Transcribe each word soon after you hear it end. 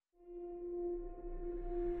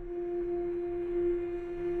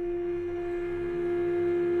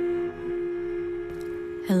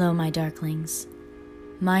Hello, my darklings.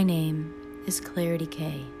 My name is Clarity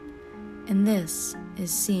K, and this is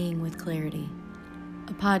Seeing with Clarity,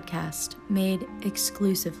 a podcast made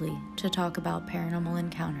exclusively to talk about paranormal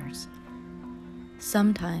encounters.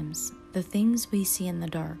 Sometimes the things we see in the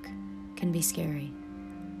dark can be scary,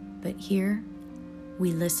 but here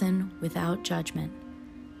we listen without judgment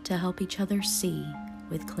to help each other see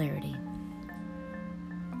with clarity.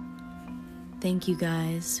 Thank you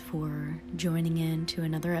guys for joining in to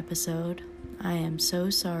another episode. I am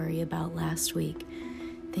so sorry about last week.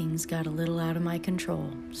 Things got a little out of my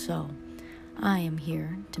control, so I am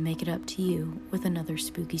here to make it up to you with another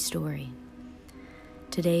spooky story.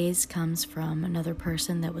 Today's comes from another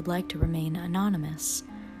person that would like to remain anonymous.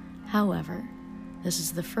 However, this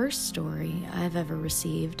is the first story I've ever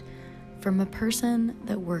received from a person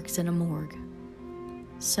that works in a morgue.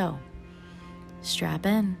 So, strap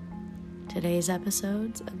in. Today's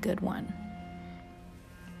episode's a good one.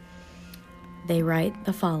 They write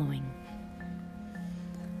the following.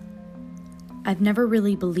 I've never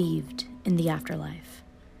really believed in the afterlife,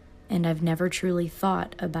 and I've never truly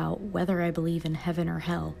thought about whether I believe in heaven or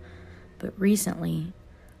hell, but recently,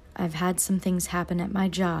 I've had some things happen at my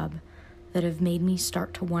job that have made me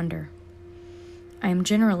start to wonder. I am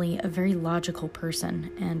generally a very logical person,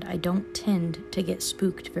 and I don't tend to get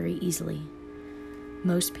spooked very easily.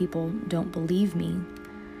 Most people don't believe me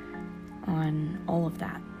on all of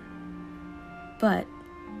that. But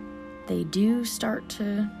they do start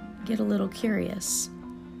to get a little curious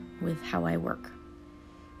with how I work.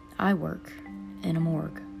 I work in a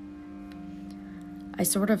morgue. I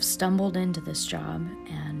sort of stumbled into this job,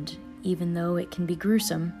 and even though it can be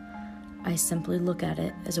gruesome, I simply look at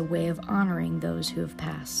it as a way of honoring those who have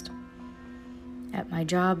passed. At my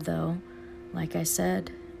job, though, like I said,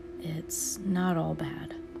 it's not all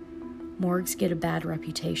bad. Morgues get a bad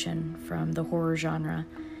reputation from the horror genre,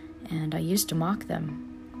 and I used to mock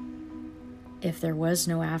them. If there was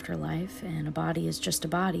no afterlife and a body is just a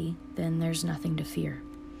body, then there's nothing to fear.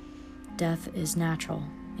 Death is natural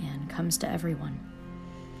and comes to everyone.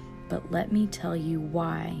 But let me tell you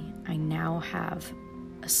why I now have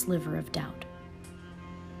a sliver of doubt.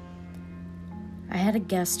 I had a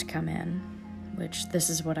guest come in, which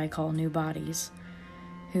this is what I call new bodies,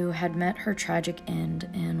 who had met her tragic end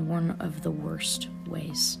in one of the worst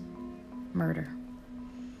ways: murder.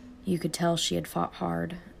 You could tell she had fought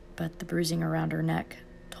hard, but the bruising around her neck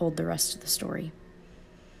told the rest of the story.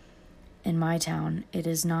 In my town, it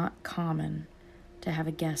is not common to have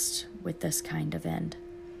a guest with this kind of end.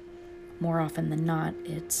 More often than not,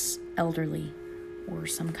 it's elderly or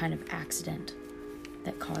some kind of accident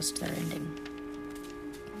that caused their ending.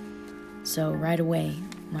 So right away,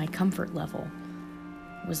 my comfort level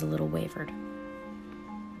was a little wavered.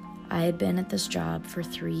 I had been at this job for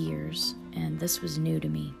 3 years, and this was new to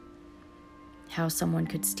me. How someone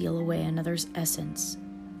could steal away another's essence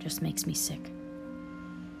just makes me sick.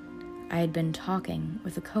 I had been talking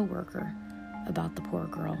with a coworker about the poor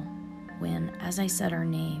girl when, as I said her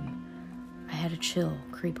name, I had a chill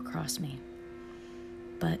creep across me.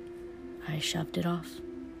 But I shoved it off.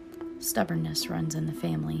 Stubbornness runs in the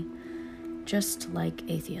family, just like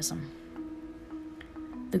atheism.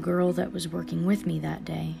 The girl that was working with me that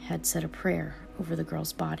day had said a prayer over the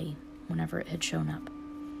girl's body whenever it had shown up.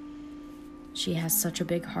 She has such a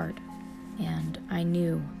big heart, and I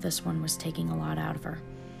knew this one was taking a lot out of her.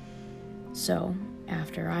 So,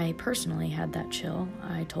 after I personally had that chill,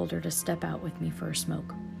 I told her to step out with me for a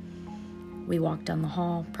smoke. We walked down the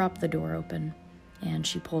hall, propped the door open, and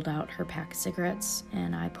she pulled out her pack of cigarettes,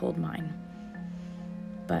 and I pulled mine.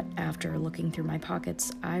 But after looking through my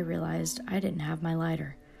pockets, I realized I didn't have my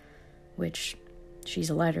lighter, which she's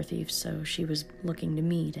a lighter thief, so she was looking to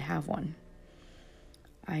me to have one.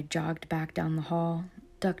 I jogged back down the hall,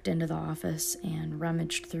 ducked into the office, and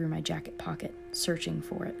rummaged through my jacket pocket, searching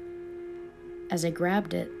for it. As I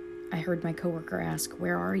grabbed it, I heard my coworker ask,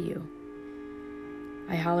 "Where are you?"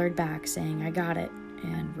 I hollered back, saying I got it,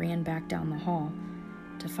 and ran back down the hall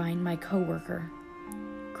to find my coworker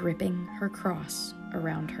gripping her cross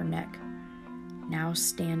around her neck, now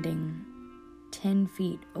standing 10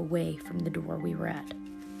 feet away from the door we were at.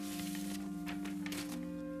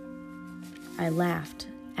 I laughed,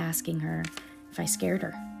 asking her if I scared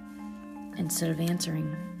her. Instead of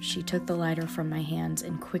answering, she took the lighter from my hands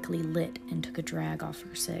and quickly lit and took a drag off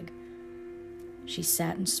her cig. She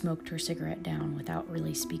sat and smoked her cigarette down without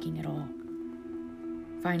really speaking at all.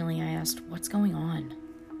 Finally, I asked, "What's going on?"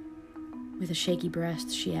 With a shaky breath,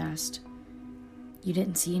 she asked, "You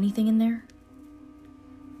didn't see anything in there?"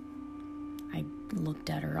 I looked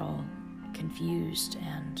at her all confused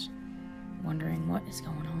and wondering what is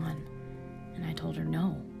going on. And I told her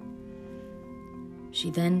no. She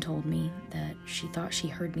then told me that she thought she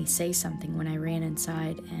heard me say something when I ran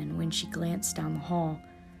inside, and when she glanced down the hall,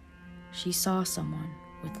 she saw someone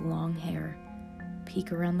with long hair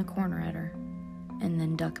peek around the corner at her and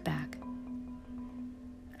then duck back.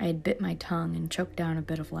 I had bit my tongue and choked down a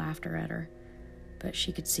bit of laughter at her, but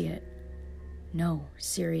she could see it. No,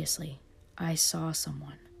 seriously, I saw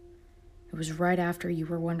someone. It was right after you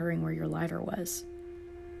were wondering where your lighter was.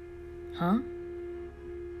 Huh?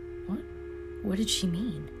 What did she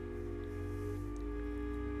mean?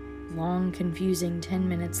 Long, confusing 10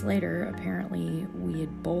 minutes later, apparently we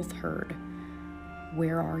had both heard,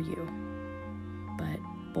 "Where are you?" But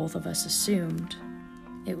both of us assumed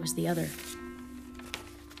it was the other.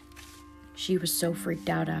 She was so freaked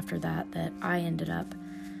out after that I ended up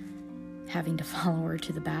having to follow her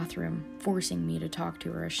to the bathroom, forcing me to talk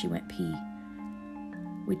to her as she went pee.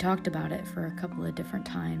 We talked about it for a couple of different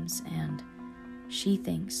times, and she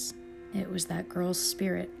thinks it was that girl's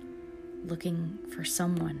spirit looking for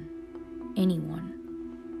someone,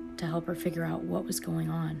 anyone, to help her figure out what was going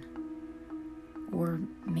on. Or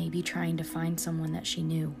maybe trying to find someone that she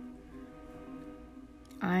knew.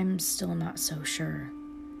 I'm still not so sure.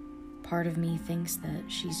 Part of me thinks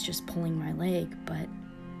that she's just pulling my leg, but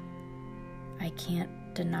I can't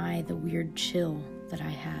deny the weird chill that I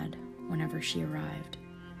had whenever she arrived.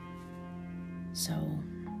 So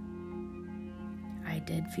I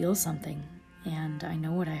did feel something, and I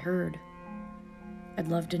know what I heard. I'd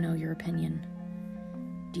love to know your opinion.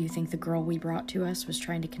 Do you think the girl we brought to us was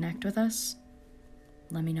trying to connect with us?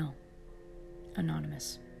 Let me know.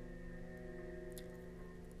 Anonymous.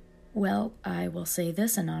 Well, I will say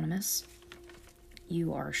this, Anonymous.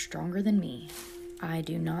 You are stronger than me. I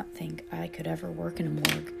do not think I could ever work in a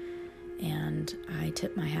morgue, and I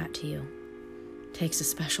tip my hat to you. Takes a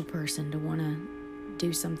special person to want to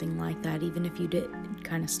do something like that, even if you did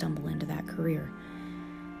kind of stumble into that career.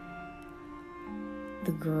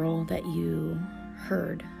 The girl that you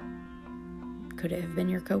heard, could it have been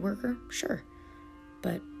your coworker? Sure.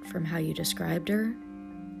 But from how you described her,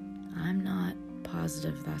 I'm not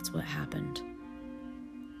positive that's what happened.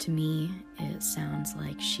 To me, it sounds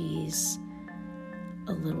like she's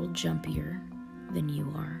a little jumpier than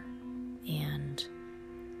you are, and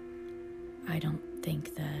I don't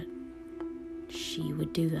think that she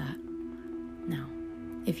would do that. Now,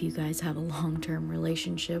 if you guys have a long-term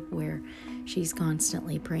relationship where she's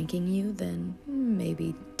constantly pranking you, then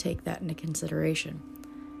maybe take that into consideration.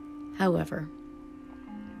 However,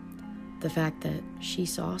 the fact that she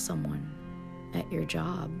saw someone at your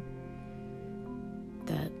job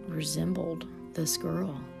that resembled this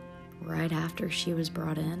girl right after she was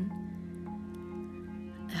brought in,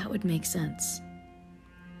 that would make sense.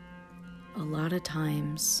 A lot of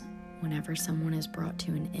times, whenever someone is brought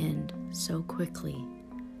to an end so quickly,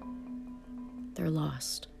 they're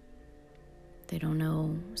lost. They don't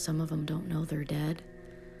know, some of them don't know they're dead.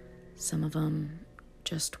 Some of them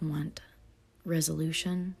just want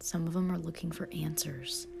resolution. Some of them are looking for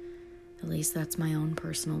answers. At least that's my own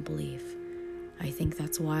personal belief. I think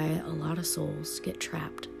that's why a lot of souls get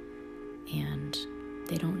trapped and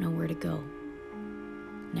they don't know where to go.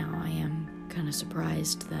 Now, I am kind of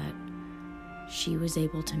surprised that she was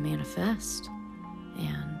able to manifest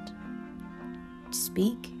and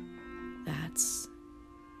speak. That's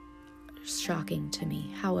shocking to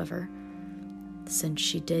me. However, since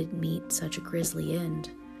she did meet such a grisly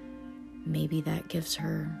end, maybe that gives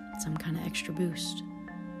her some kind of extra boost.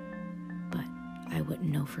 But I wouldn't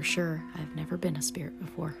know for sure. I've never been a spirit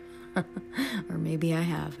before. Or maybe I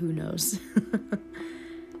have, who knows.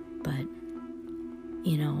 But,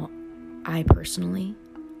 I personally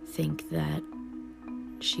think that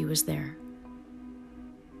she was there,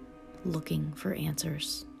 looking for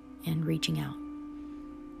answers and reaching out.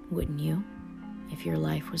 Wouldn't you? If your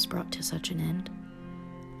life was brought to such an end,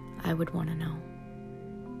 I would want to know.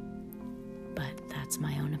 But that's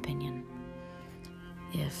my own opinion.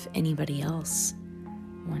 If anybody else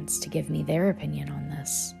wants to give me their opinion on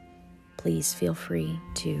this, please feel free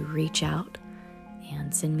to reach out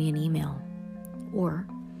and send me an email. Or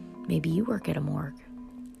maybe you work at a morgue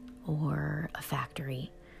or a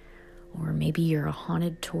factory, or maybe you're a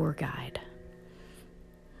haunted tour guide.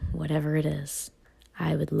 Whatever it is,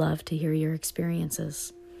 I would love to hear your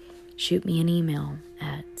experiences. Shoot me an email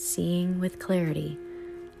at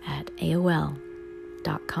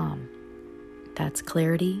seeingwithclarity@aol.com. That's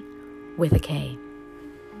clarity with a K.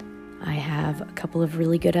 I have a couple of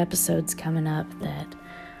really good episodes coming up that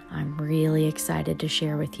I'm really excited to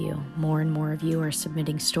share with you. More and more of you are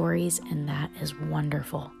submitting stories, and that is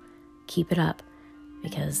wonderful. Keep it up,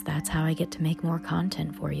 because that's how I get to make more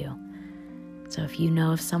content for you. So if you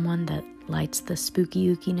know of someone that likes the spooky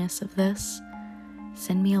ookiness of this,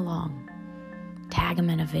 send me along. Tag them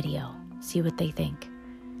in a video. See what they think.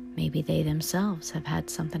 Maybe they themselves have had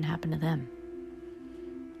something happen to them.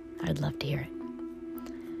 I'd love to hear it.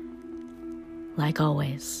 Like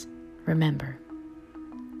always, remember,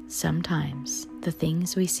 sometimes the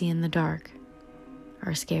things we see in the dark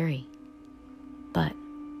are scary, but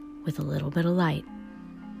with a little bit of light,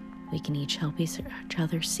 we can each help each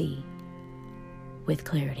other see with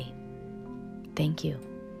clarity. Thank you,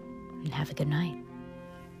 and have a good night.